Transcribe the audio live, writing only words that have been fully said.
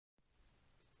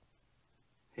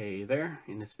Hey there,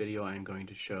 in this video I'm going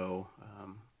to show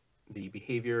the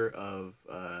behavior of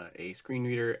a screen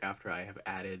reader after I have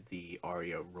added the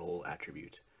ARIA role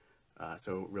attribute.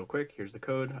 So real quick, here's the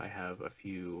code. I have a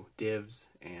few divs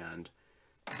and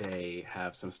they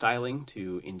have some styling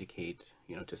to indicate,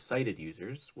 to sighted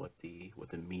users what the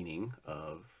meaning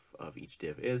of each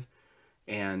div is.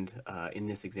 And in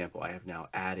this example, I have now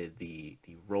added the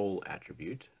role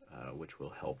attribute, which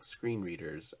will help screen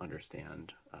readers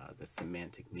understand the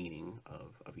semantic meaning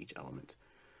of each element.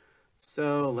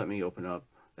 So let me open up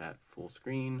that full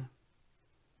screen.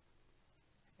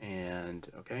 And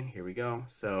okay, here we go.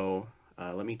 So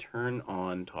let me turn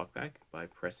on TalkBack by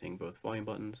pressing both volume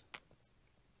buttons.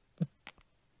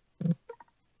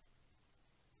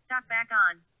 TalkBack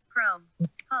on. Chrome.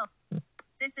 Home.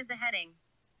 This is a heading.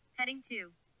 Heading 2.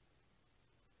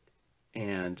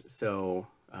 And so,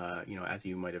 as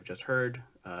you might have just heard,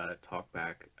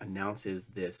 TalkBack announces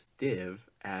this div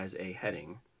as a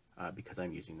heading because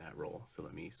I'm using that role. So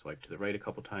let me swipe to the right a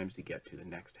couple times to get to the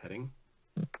next heading.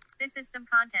 This is some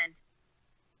content.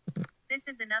 This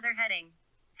is another heading.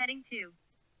 Heading 2.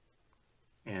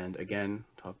 And again,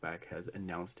 TalkBack has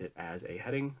announced it as a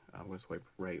heading. I'm going to swipe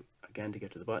right again to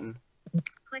get to the button.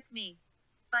 Click me.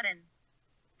 Button.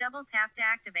 Double tap to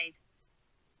activate.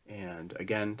 And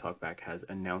again, TalkBack has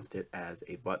announced it as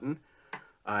a button.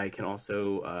 I can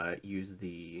also use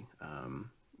the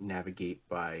navigate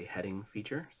by heading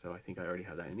feature. So I think I already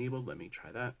have that enabled. Let me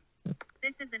try that.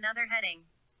 This is another heading.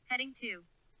 Heading 2.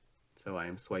 So I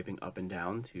am swiping up and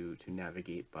down to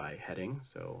navigate by heading.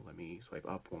 So let me swipe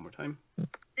up one more time.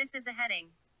 This is a heading.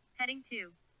 Heading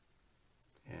 2.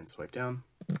 And swipe down.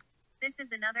 This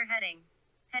is another heading.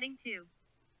 Heading 2.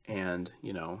 And,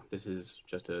 this is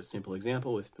just a simple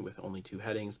example with only 2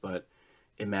 headings, but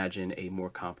imagine a more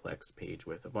complex page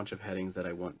with a bunch of headings that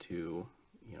I want to,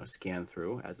 scan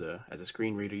through as a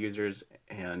screen reader users,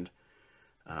 and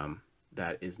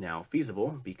that is now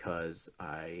feasible because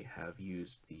I have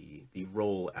used the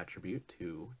role attribute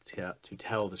to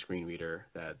tell the screen reader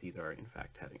that these are in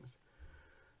fact headings.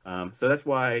 So that's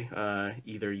why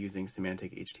either using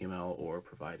semantic HTML or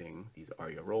providing these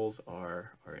ARIA roles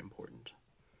are important.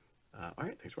 All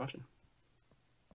right, thanks for watching.